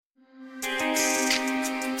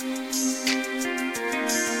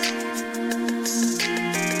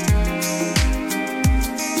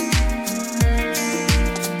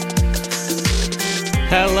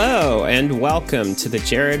and welcome to the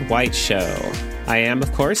Jared White Show. I am,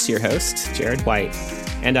 of course, your host, Jared White,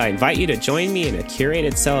 and I invite you to join me in a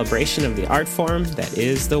curated celebration of the art form that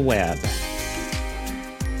is the web.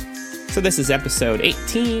 So this is episode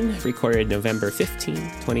 18, recorded November 15,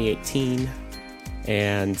 2018,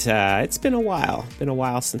 and it's been a while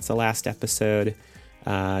since the last episode.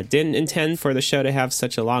 Didn't intend for the show to have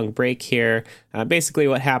such a long break here. Basically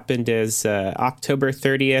what happened is October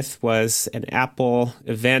 30th was an Apple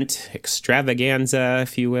event, extravaganza,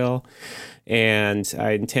 if you will, and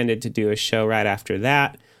I intended to do a show right after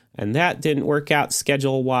that, and that didn't work out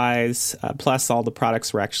schedule-wise, plus all the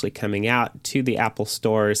products were actually coming out to the Apple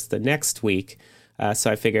stores the next week. So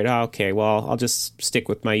I figured, I'll just stick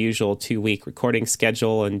with my usual 2-week recording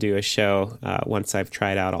schedule and do a show once I've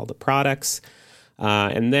tried out all the products.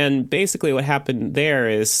 And then basically what happened there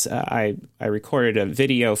is I recorded a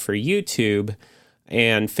video for YouTube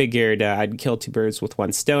and figured I'd kill two birds with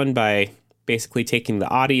one stone by basically taking the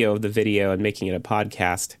audio of the video and making it a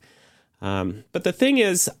podcast. But the thing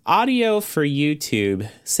is, audio for YouTube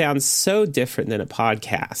sounds so different than a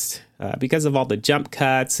podcast because of all the jump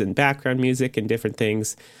cuts and background music and different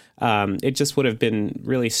things. It just would have been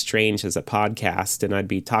really strange as a podcast, and I'd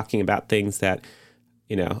be talking about things that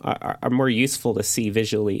are more useful to see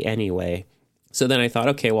visually anyway. So then I thought,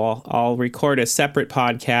 I'll record a separate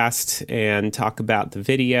podcast and talk about the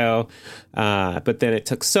video. But then it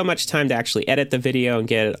took so much time to actually edit the video and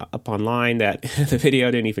get it up online that the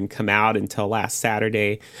video didn't even come out until last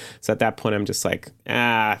Saturday. So at that point, I'm just like,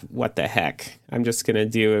 what the heck? I'm just going to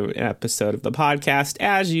do an episode of the podcast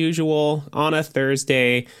as usual on a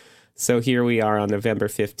Thursday. So here we are on November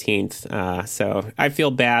 15th. So I feel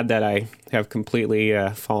bad that I have completely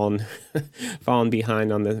fallen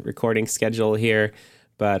behind on the recording schedule here,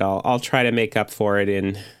 but I'll try to make up for it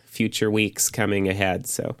in future weeks coming ahead.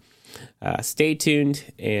 So stay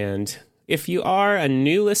tuned. And if you are a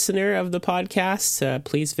new listener of the podcast,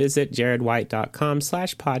 please visit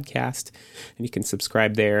jaredwhite.com/podcast, and you can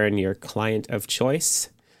subscribe there in your client of choice.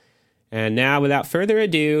 And now, without further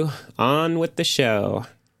ado, on with the show.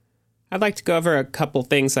 I'd like to go over a couple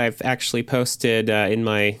things I've actually posted in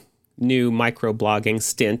my new microblogging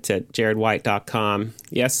stint at jaredwhite.com.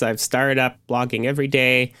 Yes, I've started up blogging every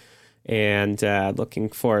day and looking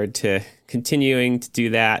forward to continuing to do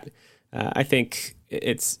that. I think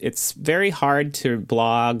it's very hard to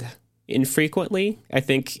blog infrequently. I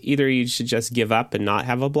think either you should just give up and not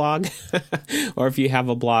have a blog, or if you have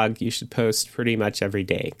a blog, you should post pretty much every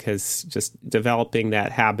day, because just developing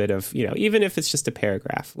that habit of, even if it's just a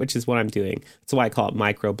paragraph, which is what I'm doing. That's why I call it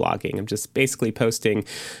microblogging. I'm just basically posting,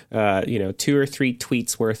 2 or 3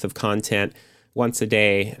 tweets worth of content once a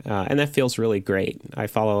day, and that feels really great. I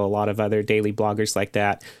follow a lot of other daily bloggers like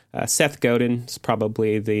that. Seth Godin is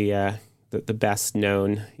probably the best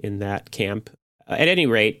known in that camp. At any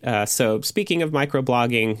rate, so speaking of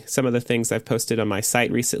microblogging, some of the things I've posted on my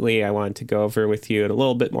site recently, I wanted to go over with you in a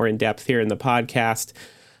little bit more in depth here in the podcast.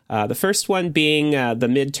 The first one being the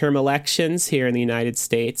midterm elections here in the United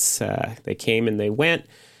States. They came and they went,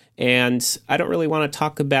 and I don't really want to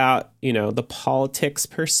talk about, the politics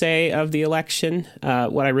per se of the election.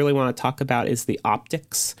 What I really want to talk about is the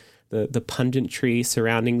optics, the punditry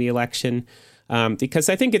surrounding the election. Because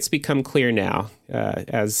I think it's become clear now,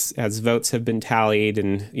 as votes have been tallied,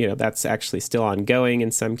 and that's actually still ongoing in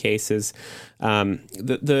some cases.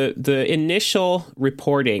 The initial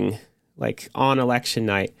reporting, like on election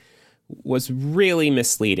night, was really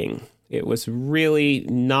misleading. It was really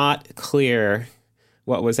not clear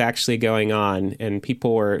what was actually going on, and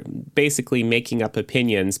people were basically making up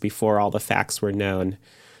opinions before all the facts were known.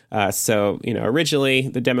 Originally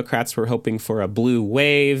the Democrats were hoping for a blue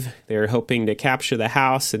wave. They were hoping to capture the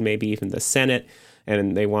House and maybe even the Senate.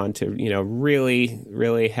 And they wanted to, really,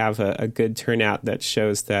 really have a good turnout that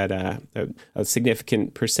shows that a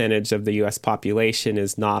significant percentage of the U.S. population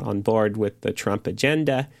is not on board with the Trump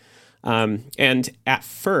agenda. And at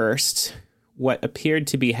first, what appeared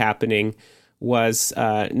to be happening was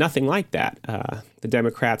nothing like that. The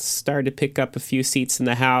Democrats started to pick up a few seats in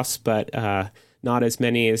the House, but not as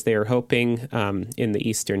many as they were hoping in the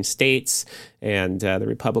eastern states, and the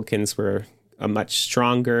Republicans were a much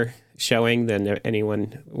stronger showing than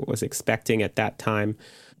anyone was expecting at that time.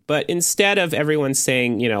 But instead of everyone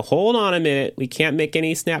saying, hold on a minute, we can't make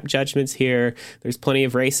any snap judgments here. There's plenty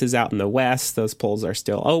of races out in the West. Those polls are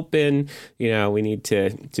still open. We need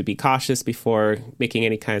to be cautious before making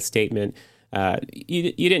any kind of statement.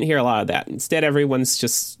 You didn't hear a lot of that. Instead, everyone's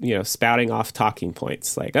just, spouting off talking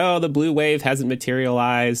points like, oh, the blue wave hasn't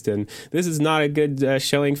materialized, and this is not a good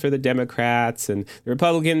showing for the Democrats, and the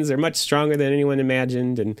Republicans are much stronger than anyone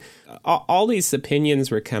imagined, and all these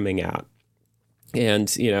opinions were coming out.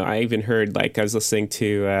 And, I even heard, I was listening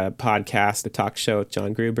to a podcast, a talk show with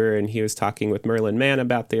John Gruber, and he was talking with Merlin Mann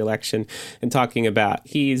about the election and talking about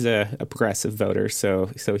he's a progressive voter. So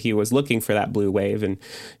he was looking for that blue wave. And,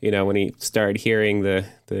 when he started hearing the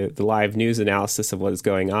live news analysis of what was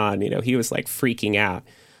going on, he was freaking out.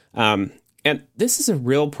 And this is a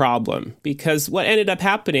real problem because what ended up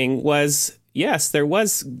happening was, yes, there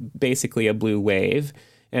was basically a blue wave,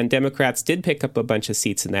 and Democrats did pick up a bunch of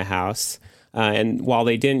seats in the House. And while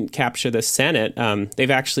they didn't capture the Senate,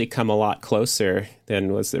 they've actually come a lot closer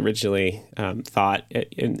than was originally thought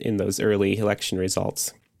in those early election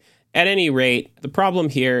results. At any rate, the problem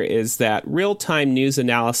here is that real-time news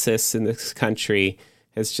analysis in this country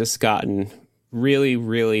has just gotten really,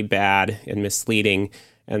 really bad and misleading.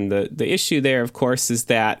 And the issue there, of course, is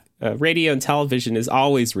that radio and television is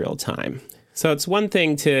always real-time. So it's one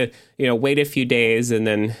thing to, wait a few days and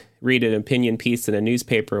then read an opinion piece in a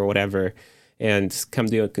newspaper or whatever and come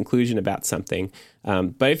to a conclusion about something.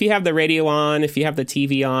 But if you have the radio on, if you have the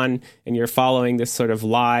TV on, and you're following this sort of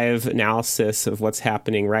live analysis of what's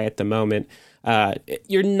happening right at the moment,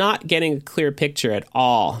 you're not getting a clear picture at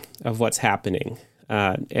all of what's happening.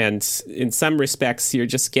 And in some respects, you're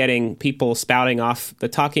just getting people spouting off the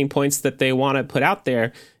talking points that they want to put out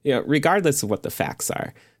there, regardless of what the facts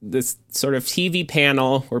are. This sort of TV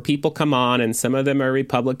panel where people come on, and some of them are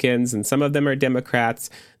Republicans and some of them are Democrats.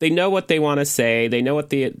 They know what they want to say. They know what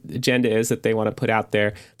the agenda is that they want to put out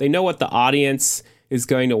there. They know what the audience is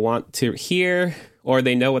going to want to hear, or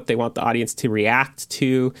they know what they want the audience to react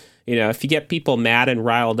to. If you get people mad and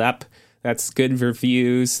riled up, that's good for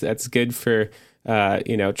views. That's good for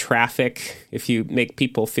traffic. If you make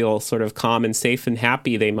people feel sort of calm and safe and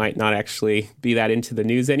happy, they might not actually be that into the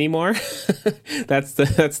news anymore. That's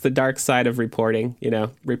the dark side of reporting.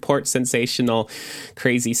 Report sensational,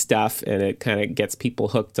 crazy stuff, and it kind of gets people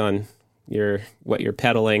hooked on what you're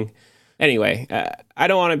peddling. Anyway, I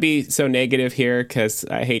don't want to be so negative here because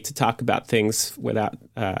I hate to talk about things without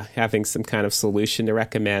having some kind of solution to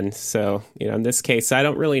recommend. So, in this case, I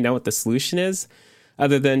don't really know what the solution is,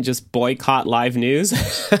 other than just boycott live news,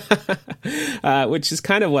 which is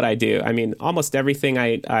kind of what I do. I mean, almost everything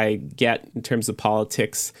I get in terms of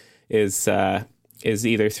politics is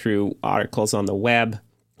either through articles on the web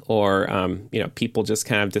or, people just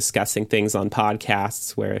kind of discussing things on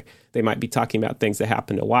podcasts where they might be talking about things that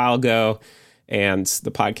happened a while ago. And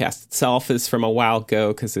the podcast itself is from a while ago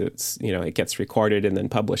because it's, it gets recorded and then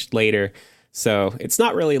published later. So it's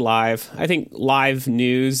not really live. I think live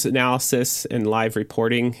news analysis and live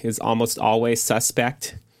reporting is almost always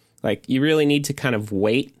suspect. You really need to kind of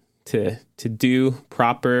wait to do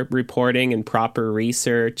proper reporting and proper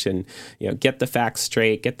research and, get the facts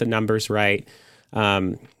straight, get the numbers right.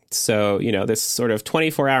 So, this sort of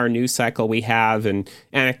 24-hour news cycle we have and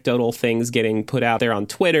anecdotal things getting put out there on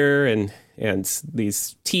Twitter and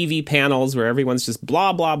these TV panels where everyone's just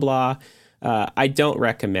blah, blah, blah. I don't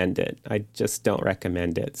recommend it. I just don't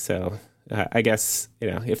recommend it. So I guess,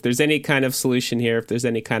 if there's any kind of solution here, if there's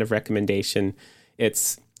any kind of recommendation,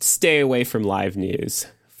 it's stay away from live news.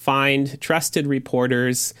 Find trusted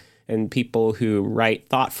reporters and people who write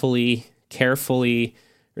thoughtfully, carefully,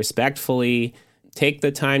 respectfully, take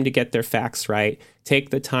the time to get their facts right, take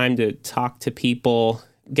the time to talk to people,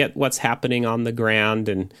 get what's happening on the ground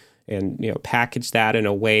and package that in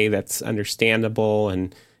a way that's understandable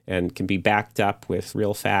and can be backed up with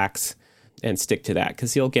real facts, and stick to that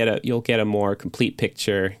because you'll get a more complete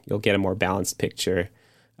picture, you'll get a more balanced picture,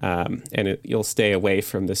 and you'll stay away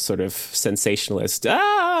from this sort of sensationalist,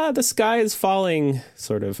 the sky is falling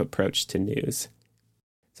sort of approach to news.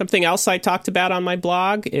 Something else I talked about on my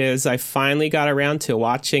blog is I finally got around to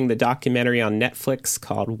watching the documentary on Netflix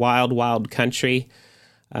called Wild Wild Country.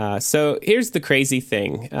 So here's the crazy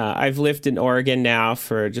thing. I've lived in Oregon now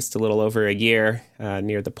for just a little over a year,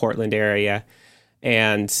 near the Portland area.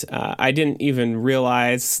 And I didn't even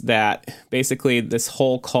realize that basically this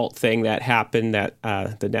whole cult thing that happened that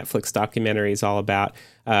the Netflix documentary is all about,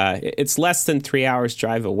 it's less than 3 hours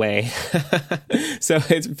drive away. So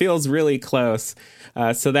it feels really close.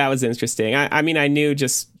 So that was interesting. I mean, I knew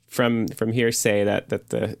just from hearsay that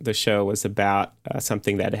the show was about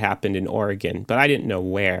something that happened in Oregon, but I didn't know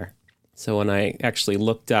where. So when I actually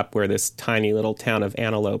looked up where this tiny little town of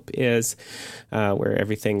Antelope is, where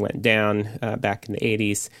everything went down back in the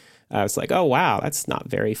 80s, I was like, oh, wow, that's not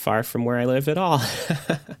very far from where I live at all.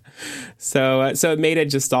 So it made it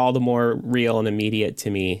just all the more real and immediate to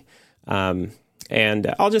me.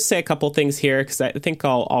 And I'll just say a couple things here, because I think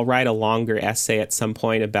I'll write a longer essay at some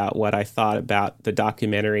point about what I thought about the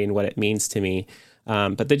documentary and what it means to me.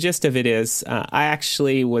 But the gist of it is I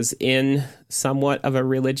actually was in somewhat of a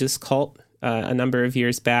religious cult a number of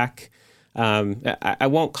years back. I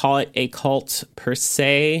won't call it a cult per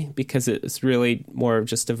se, because it's really more of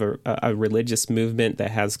just of a religious movement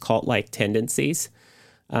that has cult-like tendencies.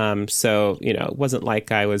 So, it wasn't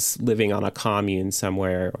like I was living on a commune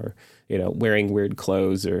somewhere or, wearing weird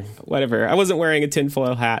clothes or whatever. I wasn't wearing a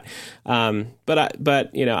tinfoil hat. But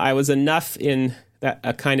I was enough in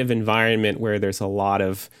a kind of environment where there's a lot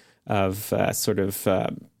of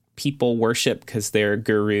people worship because they're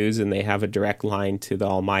gurus and they have a direct line to the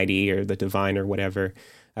Almighty or the divine or whatever.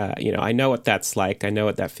 I know what that's like. I know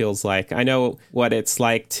what that feels like. I know what it's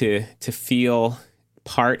like to feel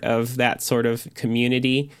part of that sort of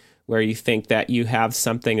community where you think that you have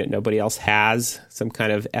something that nobody else has, some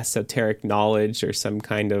kind of esoteric knowledge or some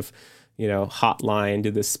kind of, hotline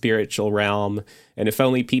to the spiritual realm. And if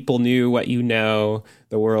only people knew what you know,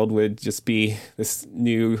 the world would just be this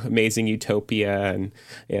new amazing utopia. And,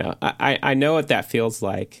 I know what that feels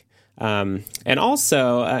like. And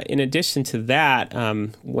also, in addition to that,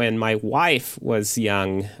 when my wife was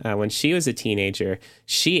young, when she was a teenager,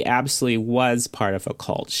 she absolutely was part of a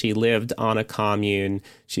cult. She lived on a commune.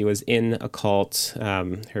 She was in a cult.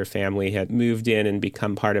 Her family had moved in and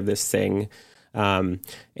become part of this thing.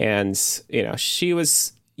 She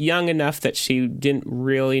was young enough that she didn't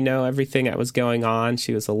really know everything that was going on.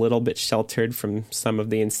 She was a little bit sheltered from some of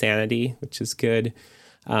the insanity, which is good.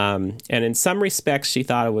 And in some respects, she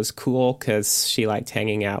thought it was cool because she liked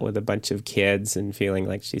hanging out with a bunch of kids and feeling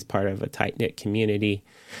like she's part of a tight-knit community.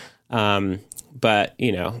 But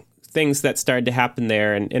things that started to happen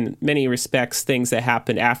there, and in many respects, things that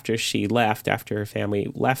happened after she left, after her family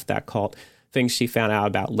left that cult, things she found out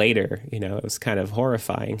about later, it was kind of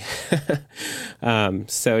horrifying.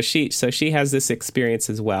 So she has this experience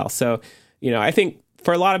as well. So, I think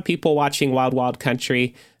for a lot of people watching Wild Wild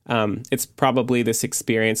Country, it's probably this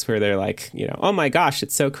experience where they're like, oh my gosh,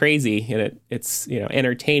 it's so crazy, and it's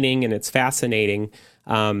entertaining and it's fascinating.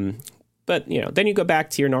 But then you go back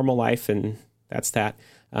to your normal life and that's that.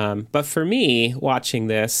 But for me, watching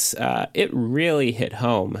this, it really hit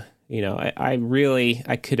home.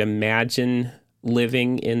 I could imagine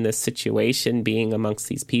living in this situation, being amongst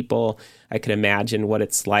these people. I could imagine what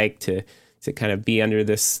it's like to kind of be under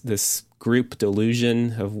this group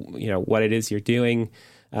delusion of, what it is you're doing.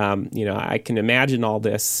 I can imagine all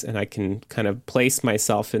this, and I can kind of place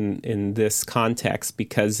myself in this context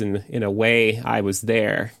because in a way I was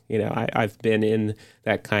there. I've been in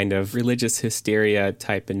that kind of religious hysteria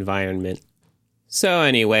type environment. So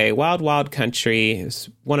anyway, Wild Wild Country is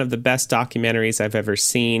one of the best documentaries I've ever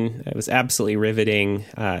seen. It was absolutely riveting.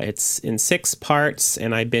 It's in 6 parts,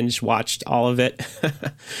 and I binge watched all of it.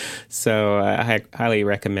 So I highly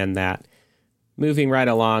recommend that. Moving right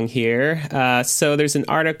along here. So there's an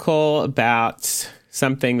article about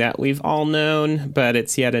something that we've all known, but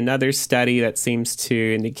it's yet another study that seems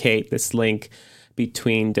to indicate this link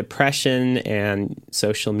between depression and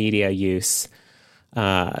social media use.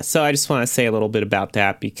 So I just want to say a little bit about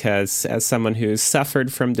that because as someone who's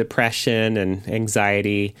suffered from depression and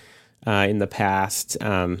anxiety in the past,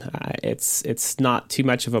 it's not too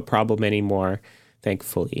much of a problem anymore,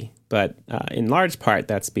 thankfully. But in large part,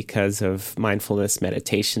 that's because of mindfulness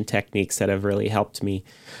meditation techniques that have really helped me.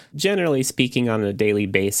 Generally speaking, on a daily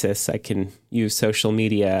basis, I can use social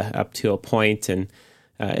media up to a point, and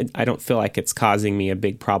I don't feel like it's causing me a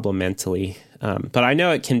big problem mentally. But I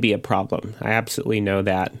know it can be a problem. I absolutely know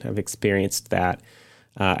that. I've experienced that.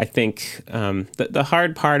 I think the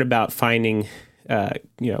hard part about finding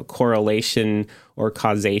correlation or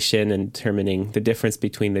causation and determining the difference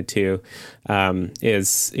between the two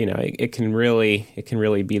is, it can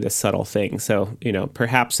really be the subtle thing. So,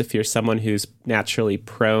 perhaps if you're someone who's naturally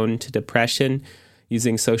prone to depression,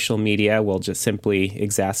 using social media will just simply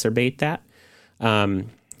exacerbate that.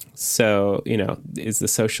 So, is the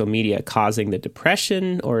social media causing the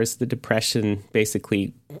depression, or is the depression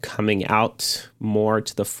basically coming out more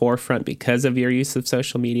to the forefront because of your use of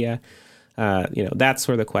social media? That's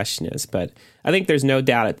where the question is. But I think there's no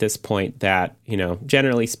doubt at this point that,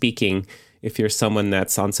 generally speaking, if you're someone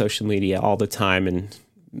that's on social media all the time and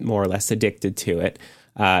more or less addicted to it,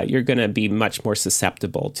 you're going to be much more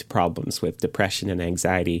susceptible to problems with depression and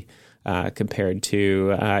anxiety compared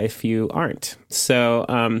to if you aren't.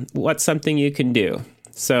 So what's something you can do?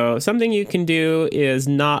 So something you can do is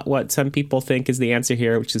not what some people think is the answer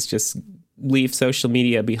here, which is just leave social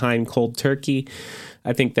media behind cold turkey.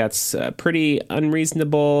 I think that's pretty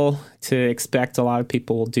unreasonable to expect a lot of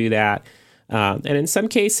people will do that. And in some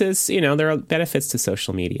cases, there are benefits to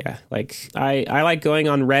social media. Like I like going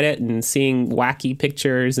on Reddit and seeing wacky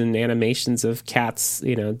pictures and animations of cats,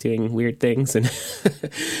 doing weird things and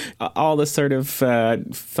all the sort of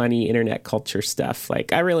funny internet culture stuff.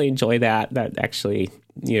 Like I really enjoy that. That actually,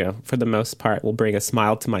 for the most part, will bring a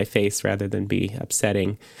smile to my face rather than be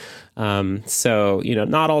upsetting. So,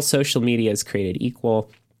 not all social media is created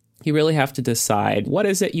equal. You really have to decide, what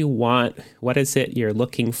is it you want? What is it you're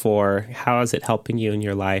looking for? How is it helping you in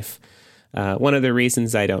your life? One of the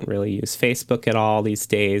reasons I don't really use Facebook at all these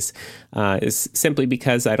days is simply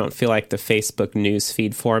because I don't feel like the Facebook news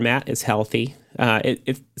feed format is healthy.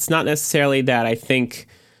 It's not necessarily that I think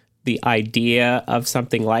the idea of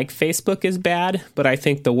something like Facebook is bad, but I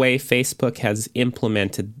think the way Facebook has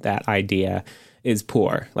implemented that idea is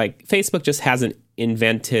poor. Like Facebook just hasn't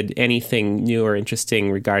invented anything new or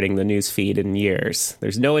interesting regarding the news feed in years.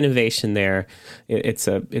 There's no innovation there. It's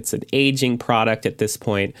an aging product at this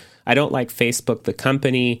point. I don't like Facebook, the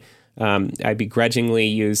company. I begrudgingly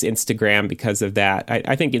use Instagram because of that.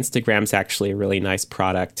 I think Instagram's actually a really nice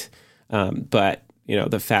product. But,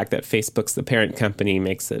 the fact that Facebook's the parent company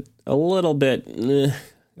makes it a little bit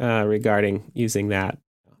regarding using that.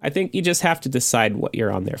 I think you just have to decide what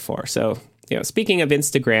you're on there for. So, speaking of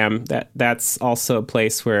Instagram, that's also a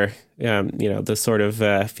place where, the sort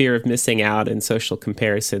of fear of missing out and social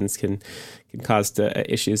comparisons can cause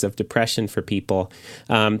issues of depression for people.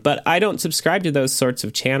 But I don't subscribe to those sorts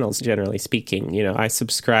of channels, generally speaking. I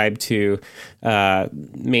subscribe to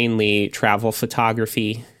mainly travel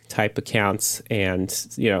photography type accounts. And,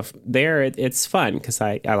 there it's fun because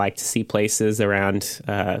I like to see places around,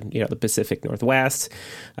 the Pacific Northwest.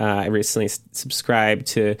 I recently subscribed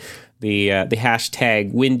to the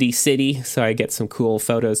hashtag Windy City, so I get some cool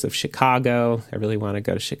photos of Chicago. I really want to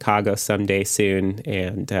go to Chicago someday soon,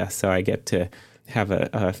 and so I get to have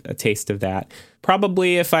a taste of that.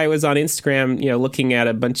 Probably if I was on Instagram, looking at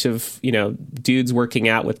a bunch of, dudes working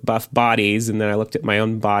out with buff bodies, and then I looked at my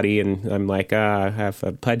own body and I'm like, I have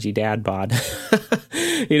a pudgy dad bod,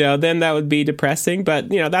 then that would be depressing. But,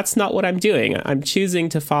 that's not what I'm doing. I'm choosing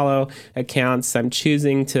to follow accounts. I'm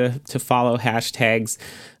choosing to follow hashtags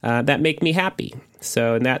that make me happy.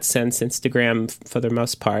 So in that sense, Instagram, for the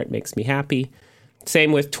most part, makes me happy.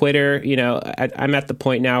 Same with Twitter. I'm at the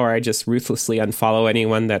point now where I just ruthlessly unfollow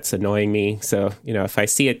anyone that's annoying me. So, if I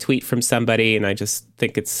see a tweet from somebody and I just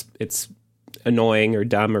think it's annoying or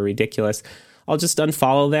dumb or ridiculous, I'll just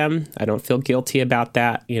unfollow them. I don't feel guilty about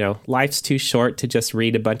that. Life's too short to just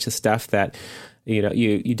read a bunch of stuff that,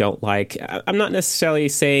 you don't like. I'm not necessarily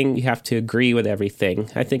saying you have to agree with everything.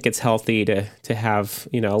 I think it's healthy to have,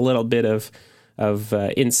 a little bit of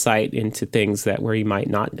insight into things that where you might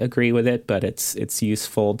not agree with it, but it's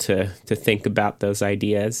useful to think about those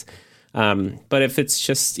ideas. But if it's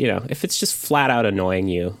just flat out annoying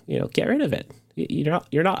you, get rid of it.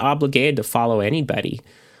 You're not obligated to follow anybody.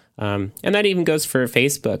 And that even goes for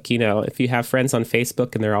Facebook. If you have friends on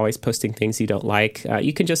Facebook and they're always posting things you don't like,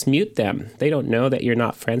 you can just mute them. They don't know that you're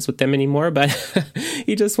not friends with them anymore, but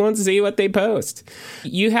you just won't see what they post.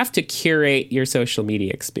 You have to curate your social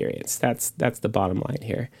media experience. That's the bottom line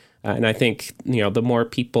here. And I think, the more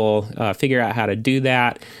people figure out how to do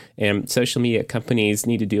that, and social media companies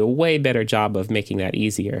need to do a way better job of making that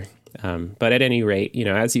easier. But at any rate,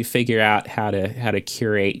 as you figure out how to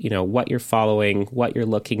curate, what you're following, what you're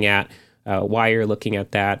looking at, why you're looking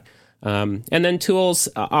at that, and then tools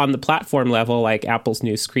on the platform level, like Apple's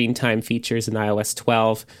new screen time features in iOS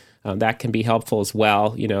 12, that can be helpful as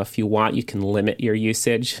well. If you want, you can limit your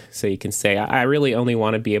usage. So you can say, I really only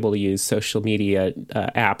want to be able to use social media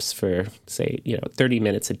apps for, say, 30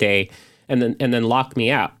 minutes a day. And then lock me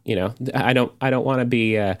out. I don't want to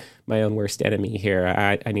be my own worst enemy here.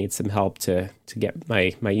 I need some help to get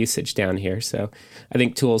my usage down here. So I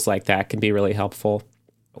think tools like that can be really helpful.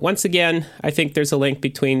 Once again, I think there's a link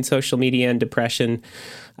between social media and depression,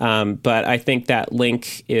 but I think that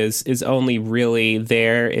link is only really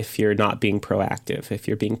there if you're not being proactive. If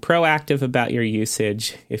you're being proactive about your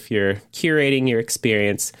usage, if you're curating your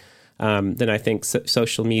experience, then I think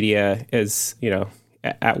social media is,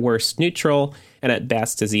 at worst neutral, and at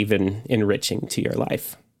best is even enriching to your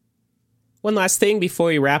life. One last thing before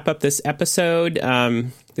we wrap up this episode.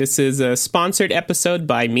 This is a sponsored episode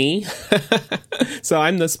by me. So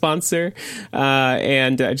I'm the sponsor.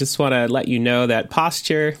 And I just want to let you know that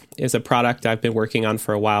Posture is a product I've been working on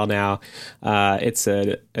for a while now. It's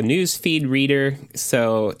a news feed reader,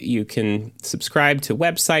 so you can subscribe to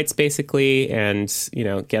websites basically and,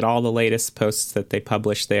 get all the latest posts that they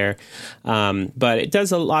publish there. But it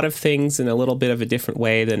does a lot of things in a little bit of a different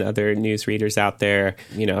way than other news readers out there.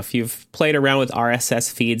 If you've played around with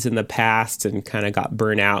RSS feeds in the past and kind of got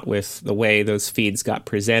burnt out with the way those feeds got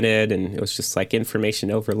presented, and it was just like information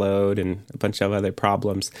overload and a bunch of other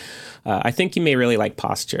problems, I think you may really like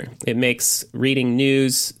Posture. It makes reading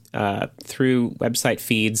news through website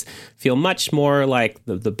feeds feel much more like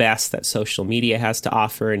the best that social media has to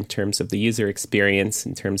offer in terms of the user experience,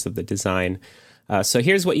 in terms of the design. So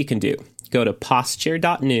here's what you can do. Go to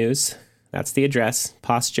posture.news. That's the address,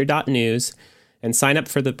 posture.news, and sign up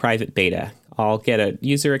for the private beta. I'll get a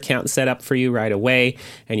user account set up for you right away,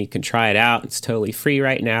 and you can try it out. It's totally free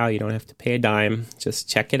right now. You don't have to pay a dime. Just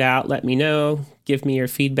check it out. Let me know. Give me your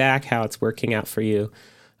feedback, how it's working out for you.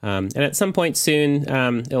 And at some point soon,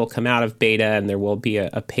 it will come out of beta, and there will be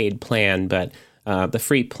a paid plan. But the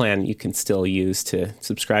free plan you can still use to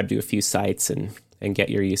subscribe to a few sites and get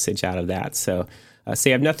your usage out of that. So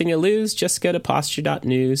you have nothing to lose. Just go to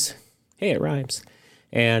posture.news. Hey, it rhymes.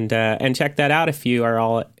 And check that out if you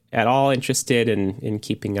are at all interested in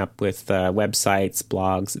keeping up with websites,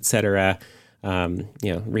 blogs, etc.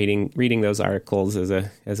 Reading those articles as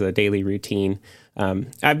a daily routine.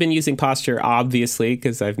 I've been using Posture, obviously,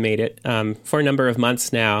 because I've made it for a number of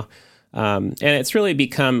months now. And it's really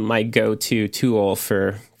become my go-to tool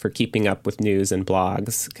for keeping up with news and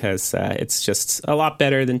blogs, because it's just a lot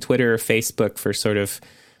better than Twitter or Facebook for sort of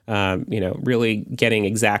really getting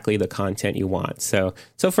exactly the content you want. So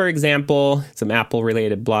for example, some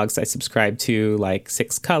Apple-related blogs I subscribe to, like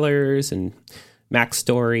 6 Colors and Mac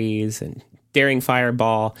Stories and Daring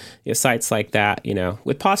Fireball, sites like that.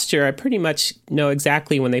 With Posture, I pretty much know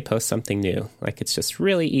exactly when they post something new. Like, it's just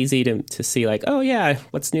really easy to see, like, oh yeah,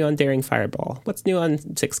 what's new on Daring Fireball? What's new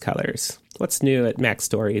on 6 Colors? What's new at Mac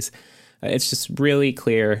Stories? It's just really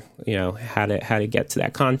clear, how to get to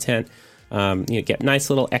that content. You get nice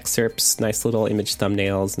little excerpts, nice little image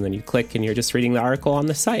thumbnails, and then you click and you're just reading the article on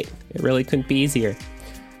the site. It really couldn't be easier.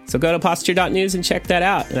 So go to posture.news and check that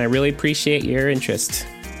out, and I really appreciate your interest.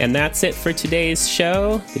 And that's it for today's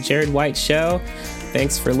show, The Jared White Show.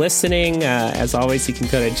 Thanks for listening. As always, you can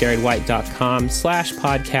go to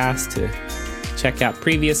jaredwhite.com/podcast to check out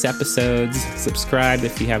previous episodes. Subscribe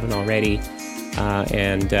if you haven't already.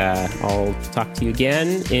 And I'll talk to you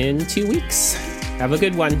again in 2 weeks. Have a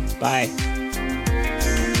good one. Bye.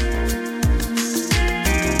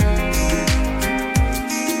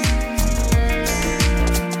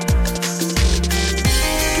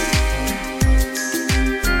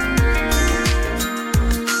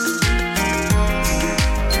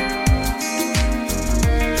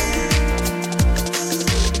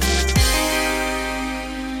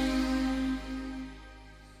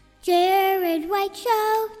 Jared White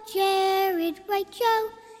Show, Jared White Show.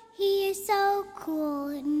 He is so cool,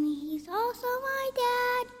 and he's also my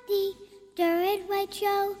daddy. Jared White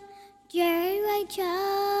Show, Jared White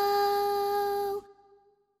Show.